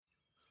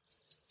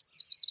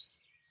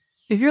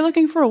If you're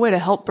looking for a way to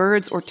help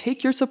birds or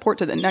take your support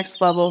to the next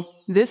level,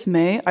 this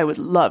May I would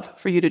love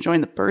for you to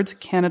join the Birds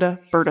Canada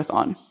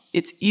Birdathon.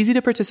 It's easy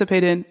to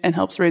participate in and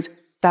helps raise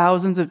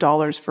thousands of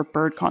dollars for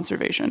bird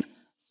conservation.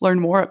 Learn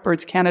more at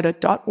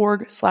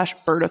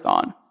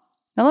birdscanada.org/birdathon.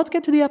 Now let's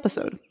get to the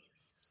episode.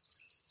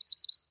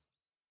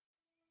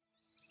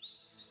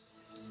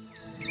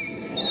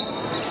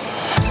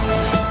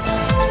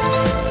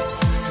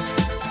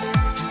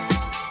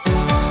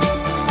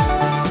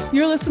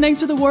 You're listening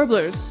to The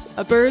Warblers,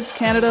 a Birds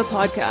Canada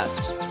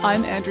podcast.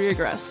 I'm Andrea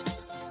Gress.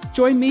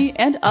 Join me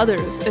and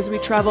others as we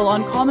travel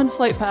on common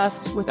flight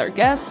paths with our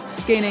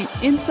guests, gaining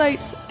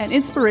insights and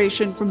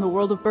inspiration from the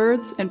world of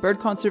birds and bird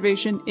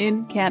conservation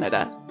in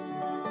Canada.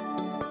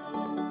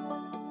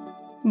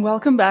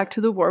 Welcome back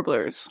to The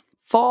Warblers.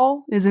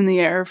 Fall is in the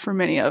air for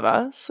many of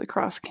us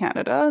across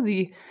Canada.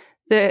 The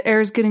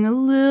air is getting a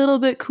little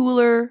bit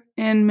cooler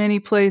in many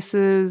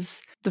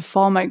places. The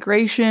fall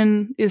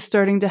migration is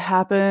starting to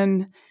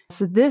happen.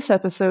 So this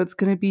episode's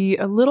going to be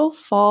a little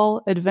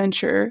fall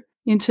adventure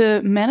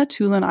into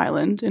Manitoulin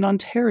Island in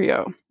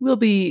Ontario. We'll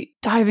be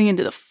diving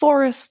into the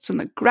forests and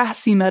the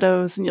grassy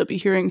meadows, and you'll be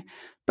hearing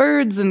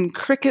birds and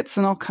crickets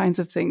and all kinds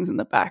of things in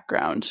the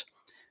background.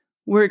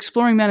 We're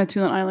exploring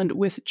Manitoulin Island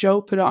with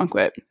Joe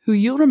Pedonquet, who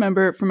you'll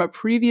remember from a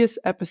previous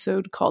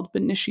episode called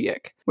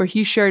Benishiik, where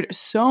he shared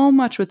so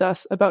much with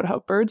us about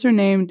how birds are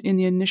named in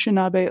the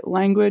Anishinaabe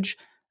language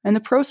and the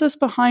process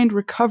behind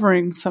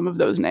recovering some of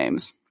those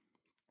names.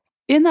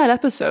 In that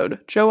episode,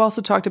 Joe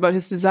also talked about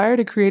his desire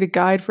to create a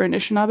guide for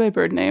Anishinaabe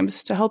bird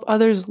names to help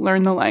others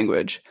learn the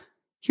language.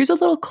 Here's a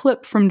little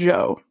clip from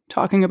Joe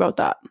talking about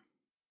that.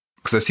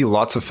 Because I see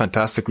lots of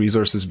fantastic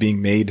resources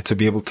being made to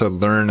be able to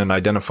learn and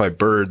identify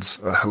birds.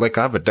 Like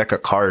I have a deck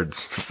of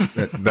cards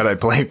that I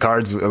play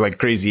cards like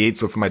Crazy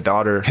Eights with my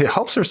daughter. It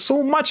helps her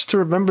so much to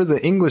remember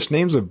the English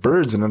names of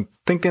birds. And I'm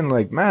thinking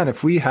like, man,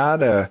 if we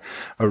had a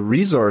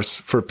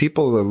resource for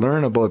people to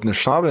learn about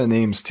Anishinaabe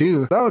names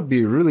too, that would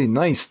be really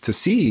nice to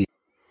see.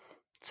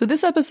 So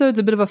this episode's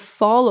a bit of a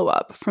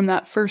follow-up from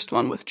that first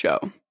one with Joe.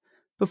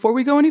 Before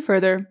we go any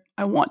further,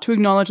 I want to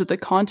acknowledge that the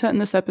content in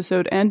this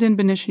episode and in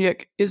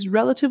Benishiik is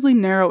relatively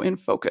narrow in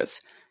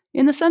focus,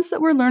 in the sense that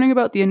we're learning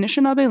about the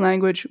Anishinaabe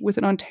language with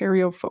an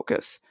Ontario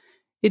focus.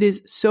 It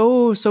is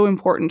so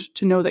important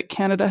to know that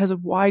Canada has a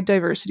wide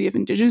diversity of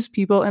Indigenous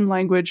people and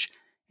language,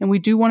 and we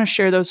do want to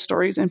share those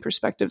stories and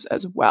perspectives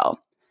as well.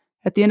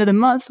 At the end of the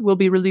month, we'll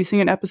be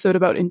releasing an episode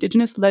about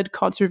Indigenous-led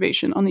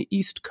conservation on the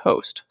East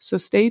Coast, so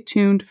stay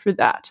tuned for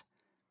that.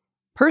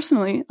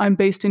 Personally, I'm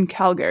based in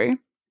Calgary,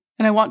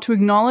 and I want to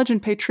acknowledge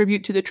and pay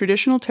tribute to the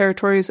traditional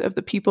territories of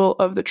the people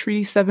of the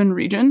Treaty 7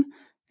 region,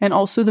 and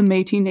also the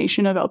Métis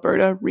Nation of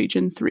Alberta,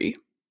 Region 3.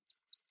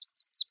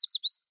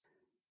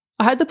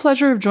 I had the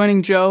pleasure of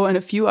joining Joe and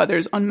a few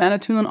others on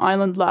Manitoulin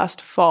Island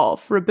last fall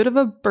for a bit of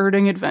a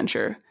birding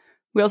adventure.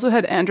 We also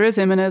had Andres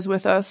Jimenez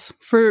with us.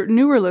 For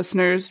newer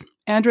listeners,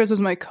 Andres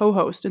was my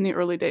co-host in the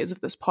early days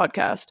of this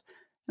podcast,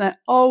 and I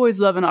always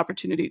love an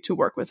opportunity to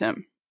work with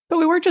him. But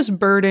we weren't just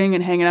birding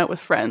and hanging out with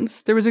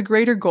friends. There was a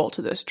greater goal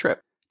to this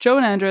trip. Joe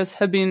and Andres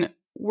have been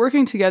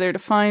working together to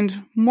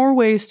find more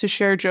ways to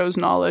share Joe's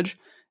knowledge,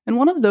 and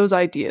one of those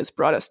ideas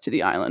brought us to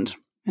the island.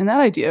 And that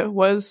idea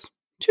was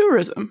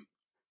tourism.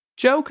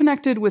 Joe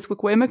connected with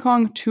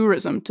Wikwemekong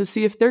Tourism to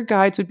see if their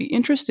guides would be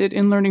interested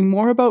in learning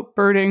more about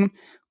birding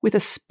with a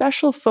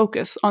special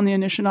focus on the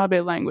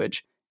Anishinaabe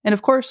language. And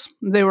of course,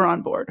 they were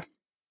on board.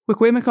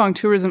 Wikwemekong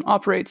Tourism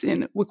operates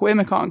in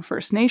Wikwemekong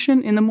First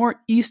Nation in the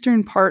more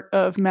eastern part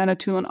of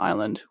Manitoulin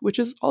Island, which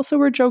is also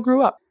where Joe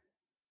grew up.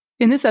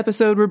 In this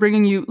episode, we're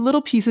bringing you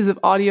little pieces of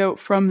audio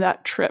from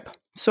that trip.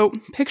 So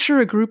picture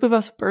a group of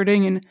us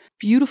birding in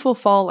beautiful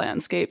fall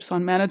landscapes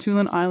on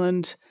Manitoulin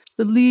Island.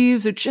 The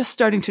leaves are just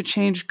starting to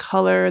change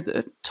color.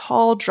 The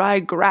tall, dry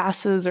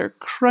grasses are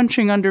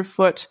crunching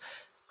underfoot.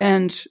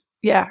 And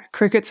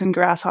crickets and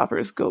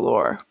grasshoppers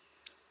galore.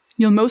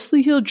 You'll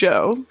mostly hear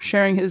Joe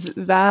sharing his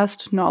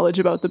vast knowledge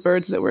about the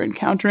birds that we're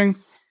encountering,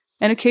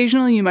 and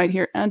occasionally you might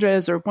hear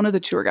Andres or one of the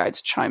tour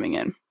guides chiming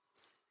in.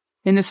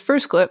 In this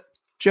first clip,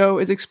 Joe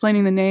is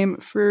explaining the name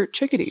for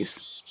chickadees.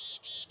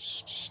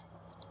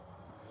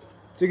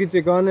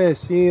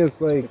 Chikichigane, she is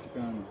like,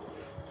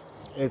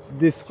 it's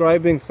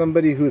describing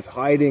somebody who's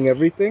hiding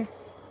everything.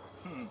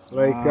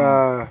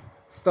 Like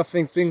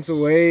stuffing things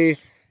away.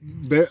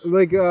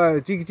 Like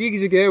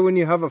jiki, when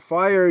you have a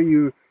fire,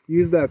 you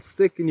use that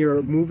stick and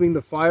you're moving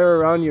the fire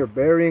around, you're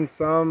burying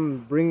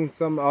some, bringing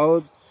some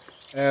out.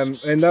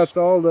 And that's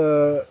all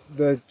the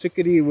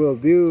chickadee will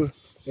do,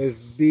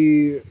 is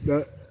be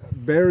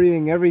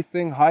burying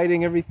everything,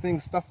 hiding everything,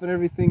 stuffing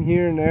everything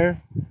here and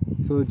there.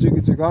 So the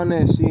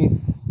chikichigane,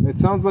 it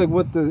sounds like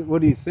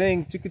what he's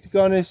saying,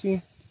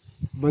 chikichigane,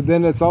 but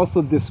then it's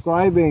also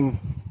describing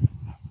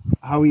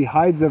how he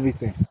hides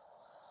everything.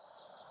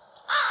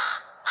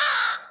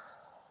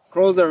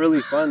 Crows are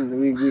really fun.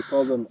 We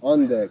call them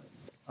ondeg.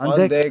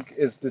 Ondeg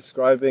is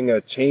describing a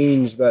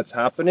change that's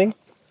happening,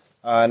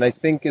 and I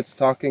think it's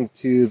talking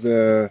to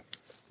the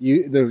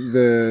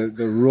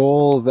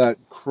role that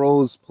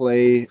crows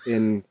play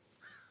in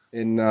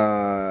in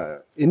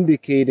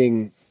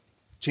indicating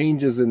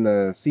changes in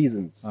the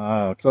seasons.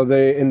 Okay. So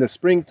they in the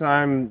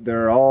springtime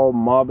they're all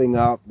mobbing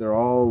up, they're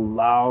all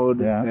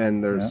loud, Yeah,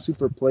 and they're yeah.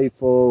 super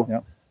playful.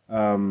 Yeah.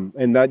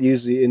 And that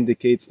usually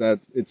indicates that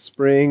it's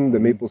spring, the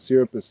maple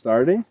syrup is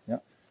starting.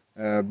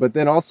 Yeah. But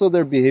then also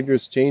their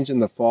behaviors change in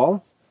the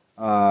fall.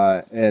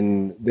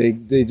 And they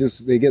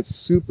get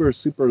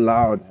super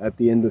loud at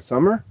the end of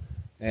summer.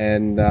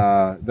 And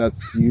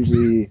that's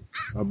usually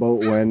about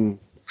when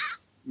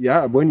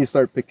you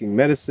start picking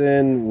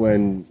medicine,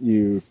 when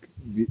you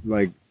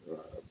like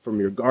from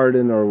your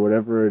garden or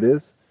whatever it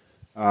is,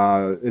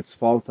 it's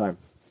fall time.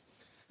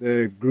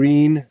 The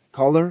green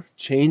color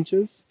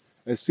changes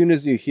as soon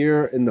as you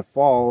hear in the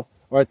fall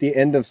or at the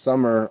end of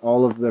summer,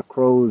 all of the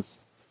crows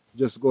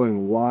just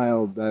going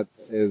wild. That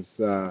is,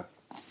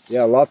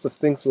 lots of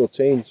things will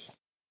change.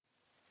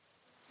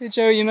 Hey,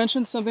 Joe, you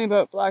mentioned something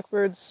about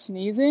blackbirds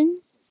sneezing.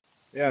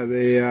 Yeah,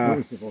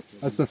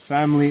 that's a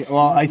family.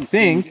 Well, I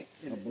think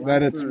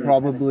that it's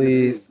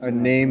probably a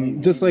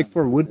name, just like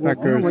for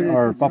woodpeckers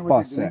are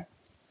papase.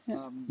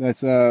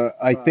 That's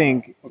I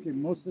think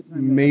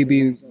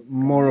maybe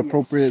more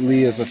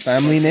appropriately as a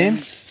family name,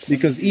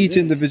 because each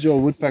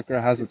individual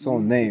woodpecker has its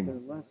own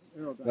name,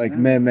 like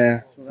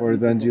meme for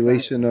the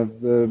undulation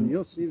of the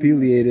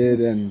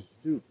pileated and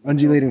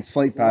undulating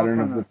flight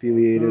pattern of the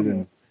pileated,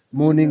 and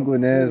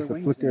moninguine is the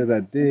flicker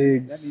that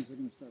digs.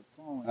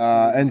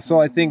 And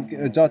so I think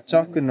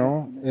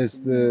Jachakano is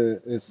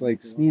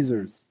like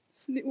sneezers.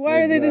 Why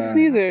are they the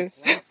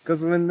sneezers?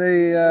 Because when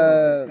they,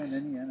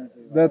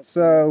 that's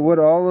what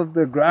all of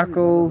the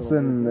grackles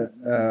and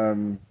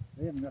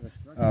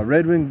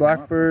red-winged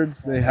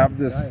blackbirds, they have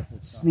this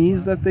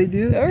sneeze that they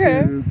do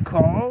to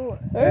call.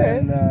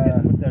 And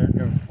put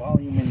their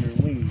volume in their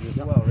wings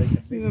as well,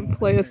 right? You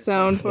play a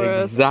sound for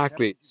us.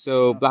 Exactly.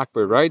 So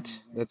blackbird, right?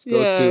 Let's go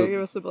to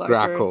give us a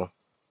blackbird. grackle.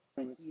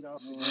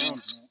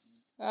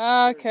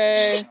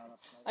 Okay.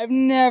 I've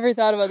never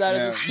thought about that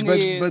as a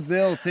sneeze. But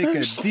they'll take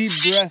a deep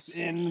breath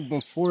in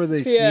before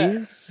they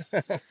sneeze.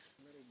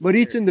 But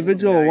each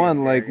individual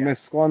one, like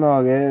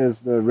Mesquanage is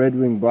the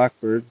red-winged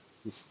blackbird,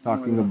 just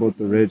talking about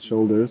the red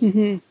shoulders.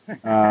 Mm-hmm.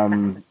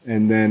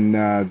 And then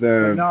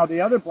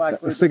the other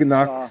blackbird,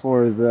 Signak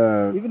for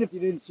the even if you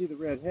didn't see the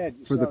red head,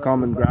 for the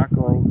common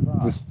grackle,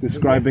 just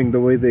describing the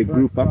way they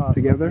group up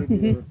together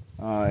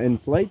in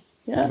flight.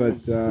 Yeah.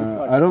 But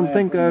I don't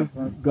think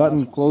I've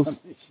gotten close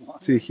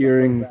to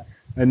hearing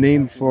a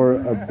name for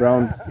a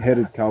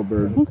brown-headed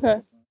cowbird.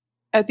 Okay.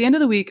 At the end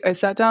of the week, I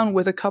sat down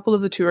with a couple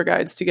of the tour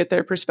guides to get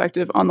their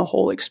perspective on the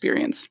whole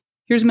experience.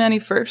 Here's Manny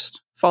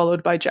first,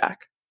 followed by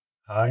Jack.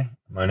 Hi,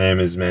 my name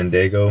is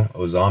Mandego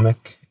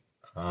Ozamic.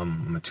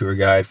 I'm a tour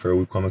guide for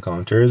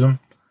Wikwemicong Tourism.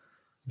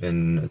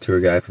 Been a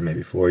tour guide for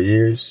maybe 4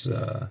 years.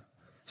 This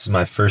is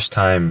my first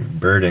time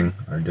birding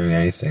or doing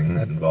anything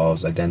that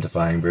involves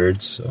identifying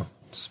birds, so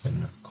it's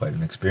been quite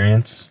an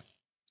experience.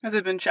 Has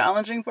it been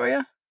challenging for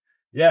you?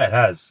 Yeah, it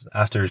has.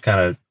 After kind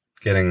of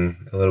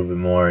getting a little bit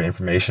more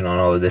information on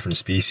all the different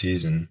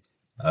species and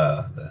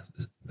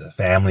the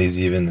families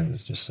even,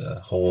 it's just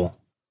a whole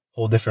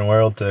different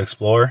world to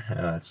explore.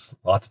 It's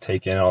a lot to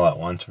take in all at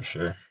once for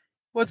sure.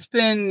 What's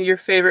been your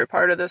favorite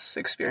part of this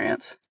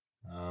experience?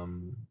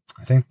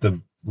 I think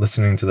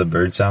listening to the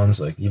bird sounds,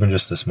 like even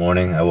just this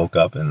morning, I woke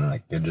up and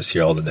like could just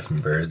hear all the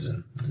different birds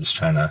and I'm just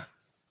trying to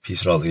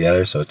piece it all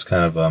together. So it's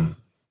kind of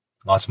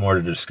lots more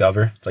to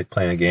discover. It's like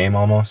playing a game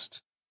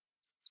almost.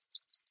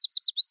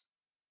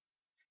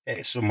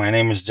 Hey, so my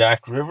name is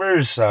Jack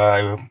Rivers.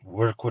 I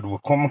work with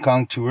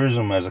Wikwemicong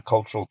Tourism as a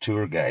cultural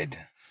tour guide.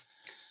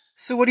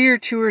 So what do your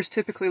tours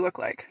typically look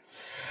like?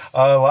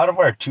 A lot of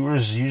our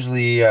tours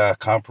usually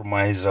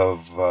compromise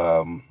of,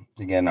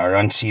 again, our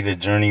unceded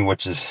journey,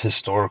 which is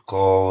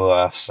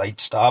historical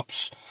site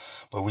stops.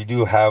 But we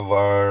do have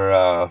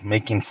our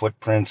making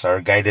footprints,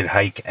 our guided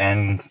hike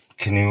and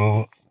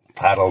canoe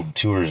paddled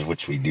tours,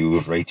 which we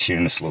do right here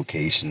in this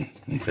location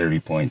in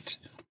Prairie Point.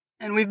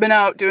 And we've been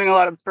out doing a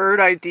lot of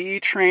bird ID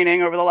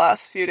training over the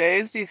last few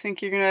days. Do you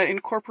think you're going to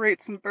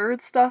incorporate some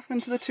bird stuff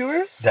into the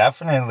tours?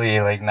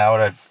 Definitely. Like now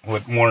that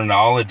with more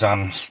knowledge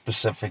on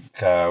specific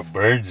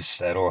birds,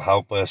 that'll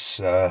help us,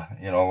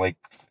 like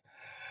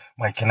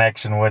my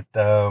connection with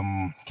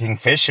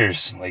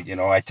kingfishers. Like,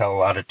 I tell a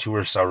lot of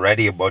tourists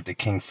already about the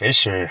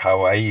kingfisher,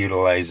 how I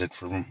utilize it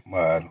for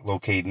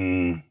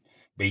locating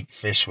bait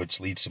fish, which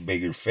leads to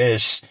bigger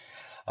fish.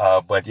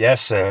 But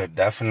yes,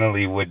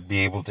 definitely would be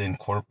able to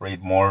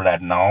incorporate more of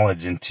that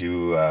knowledge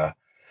into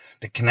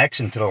the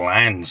connection to the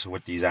lands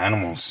with these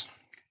animals.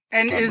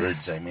 And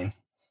birds,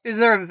 is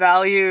there a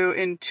value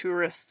in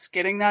tourists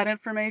getting that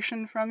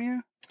information from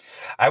you?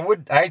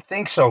 I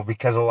think so,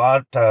 because a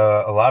lot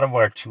of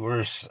our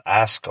tourists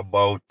ask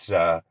about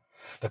the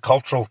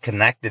cultural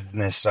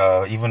connectedness,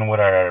 even with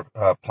our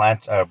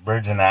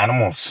birds and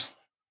animals.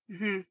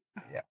 Mm-hmm.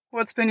 Yeah.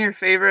 What's been your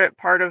favorite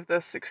part of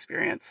this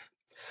experience?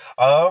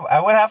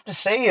 I would have to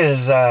say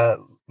is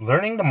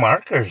learning the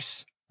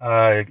markers,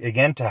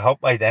 again, to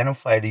help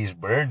identify these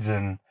birds.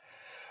 And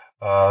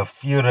a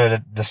few of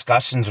the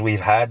discussions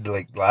we've had,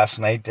 like last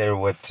night there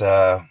with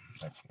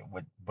I forget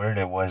what bird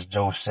it was.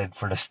 Joe said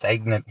for the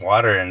stagnant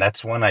water, and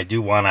that's one I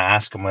do want to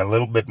ask him a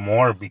little bit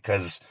more,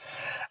 because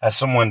as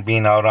someone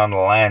being out on the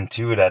land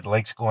too that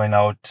likes going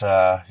out,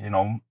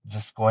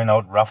 just going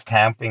out rough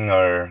camping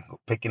or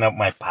picking up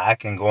my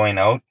pack and going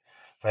out.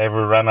 If I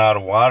ever run out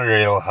of water,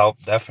 it'll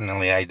help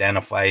definitely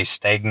identify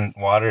stagnant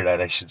water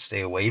that I should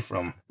stay away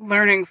from.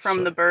 Learning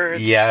from the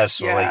birds. Yeah,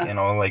 so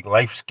like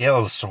life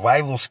skills,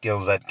 survival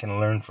skills that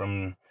can learn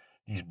from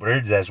these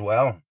birds as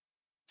well.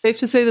 Safe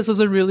to say this was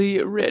a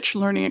really rich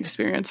learning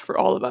experience for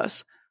all of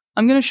us.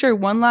 I'm going to share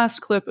one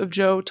last clip of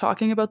Joe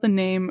talking about the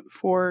name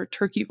for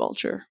turkey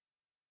vulture.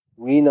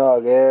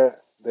 Anishinaabe,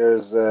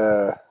 there's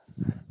a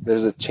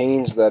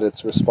change that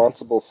it's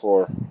responsible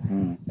for,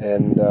 and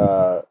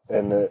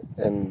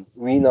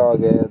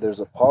Anishinaabe, there's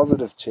a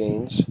positive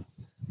change,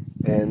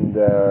 and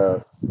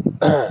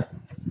I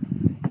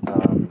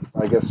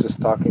guess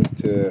just talking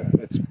to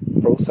its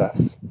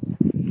process,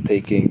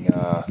 taking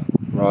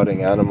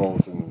rotting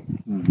animals and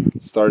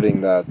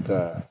starting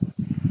to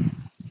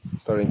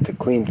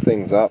clean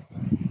things up.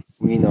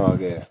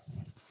 Anishinaabe,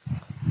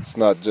 it's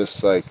not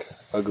just like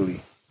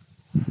ugly.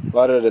 A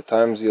lot of the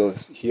times you'll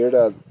hear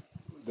that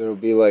there will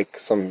be like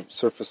some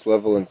surface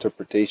level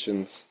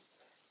interpretations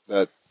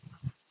that,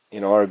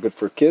 are good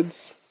for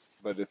kids.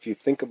 But if you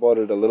think about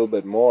it a little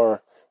bit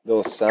more,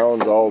 those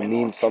sounds all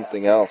mean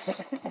something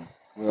else.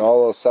 When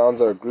all those sounds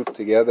are grouped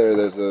together,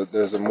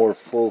 there's a more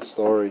full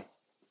story.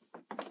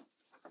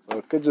 So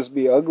it could just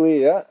be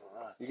ugly, yeah.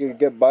 You could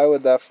get by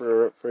with that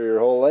for your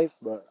whole life,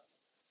 but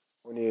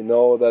when you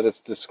know that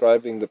it's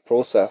describing the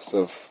process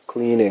of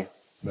cleaning,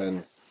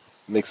 then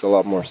makes a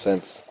lot more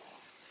sense.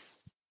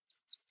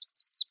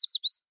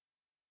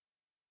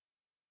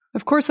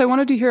 Of course, I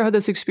wanted to hear how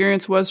this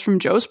experience was from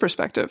Joe's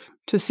perspective,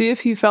 to see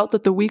if he felt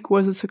that the week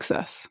was a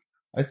success.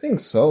 I think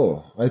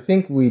so. I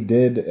think we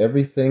did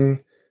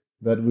everything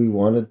that we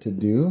wanted to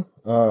do,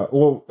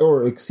 or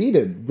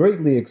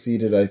greatly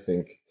exceeded, I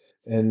think.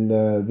 And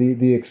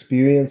the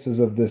experiences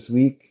of this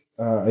week,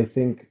 I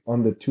think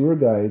on the tour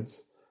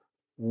guides,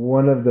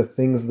 one of the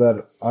things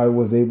that I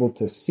was able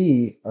to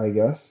see, I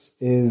guess,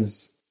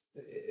 is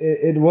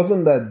it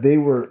wasn't that they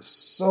were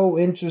so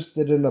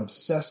interested and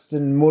obsessed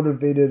and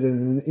motivated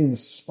and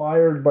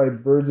inspired by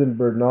birds and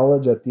bird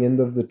knowledge at the end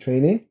of the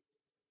training.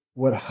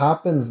 What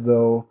happens,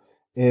 though,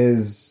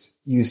 is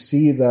you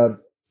see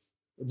that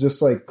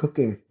just like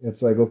cooking,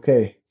 it's like,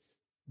 okay,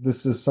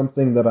 this is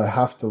something that I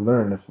have to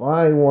learn. If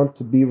I want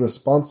to be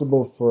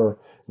responsible for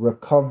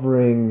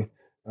recovering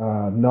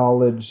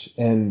knowledge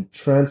and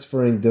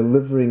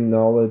delivering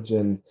knowledge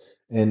and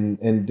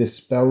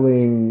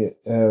dispelling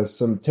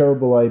some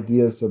terrible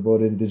ideas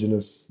about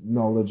Indigenous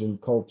knowledge and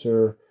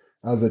culture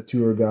as a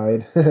tour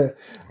guide,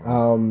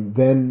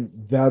 then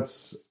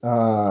that's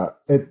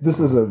it. This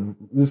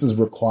is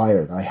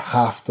required. I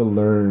have to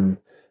learn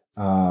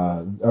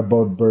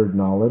about bird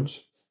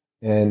knowledge,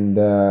 and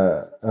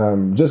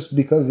just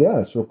because,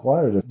 it's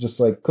required. It's just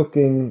like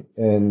cooking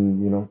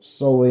and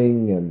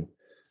sewing, and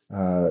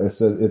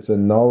it's a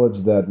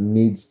knowledge that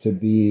needs to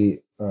be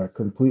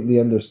completely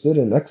understood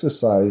and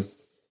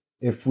exercised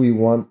if we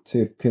want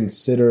to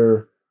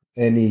consider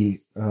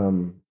any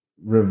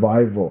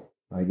revival,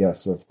 I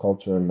guess, of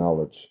culture and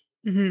knowledge.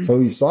 Mm-hmm. So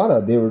you saw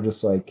that they were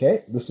just like, hey,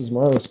 this is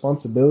my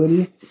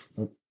responsibility.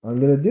 I'm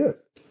going to do it.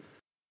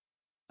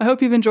 I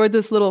hope you've enjoyed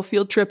this little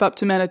field trip up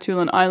to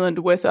Manitoulin Island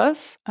with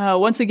us.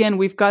 Once again,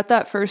 we've got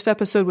that first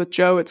episode with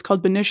Joe. It's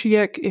called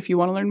Benishiek. If you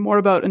want to learn more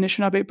about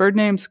Anishinaabe bird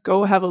names,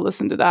 go have a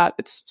listen to that.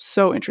 It's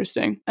so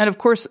interesting. And of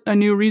course, a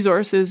new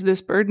resource is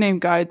this bird name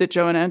guide that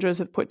Joe and Andres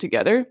have put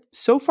together.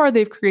 So far,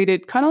 they've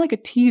created kind of like a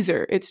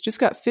teaser. It's just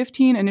got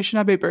 15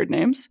 Anishinaabe bird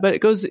names, but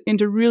it goes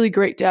into really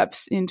great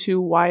depth into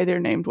why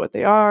they're named what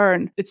they are.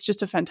 And it's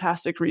just a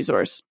fantastic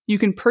resource. You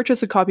can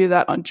purchase a copy of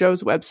that on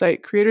Joe's website,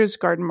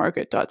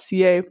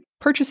 creatorsgardenmarket.ca.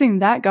 Purchasing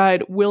that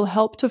guide will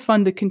help to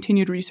fund the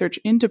continued research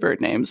into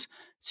bird names,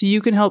 so you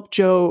can help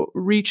Joe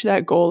reach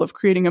that goal of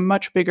creating a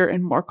much bigger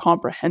and more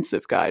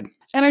comprehensive guide.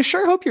 And I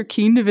sure hope you're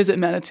keen to visit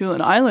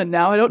Manitoulin Island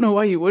now. I don't know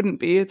why you wouldn't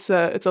be. It's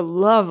a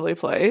lovely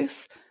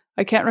place.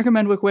 I can't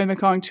recommend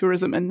Wikwemekong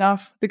tourism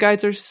enough. The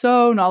guides are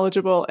so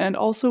knowledgeable and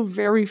also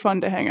very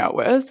fun to hang out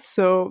with.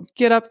 So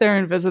get up there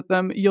and visit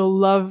them. You'll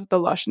love the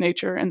lush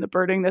nature and the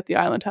birding that the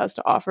island has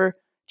to offer.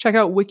 Check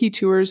out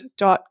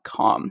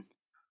wikitours.com.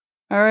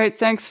 All right,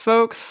 thanks,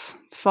 folks.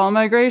 It's fall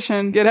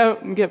migration. Get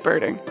out and get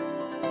birding.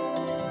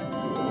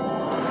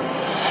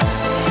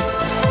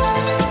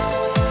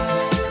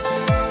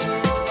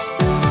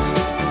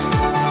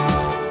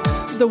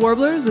 The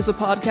Warblers is a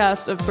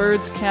podcast of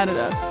Birds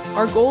Canada.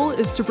 Our goal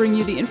is to bring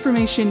you the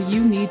information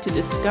you need to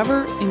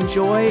discover,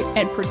 enjoy,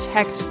 and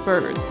protect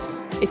birds.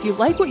 If you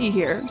like what you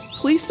hear,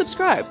 please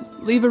subscribe,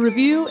 leave a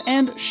review,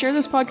 and share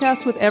this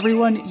podcast with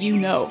everyone you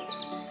know.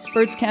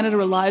 Birds Canada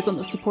relies on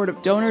the support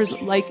of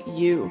donors like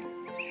you.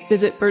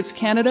 Visit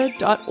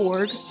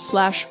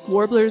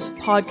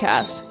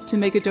birdscanada.org/warblerspodcast to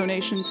make a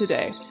donation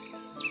today.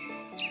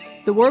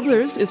 The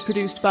Warblers is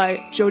produced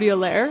by Jody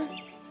Allaire,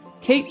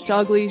 Kate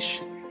Dalgleish,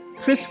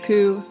 Chris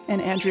Koo, and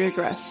Andrea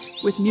Gress,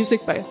 with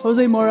music by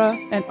Jose Mora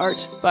and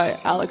art by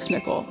Alex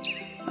Nickel.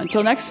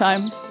 Until next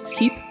time,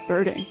 keep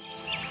birding.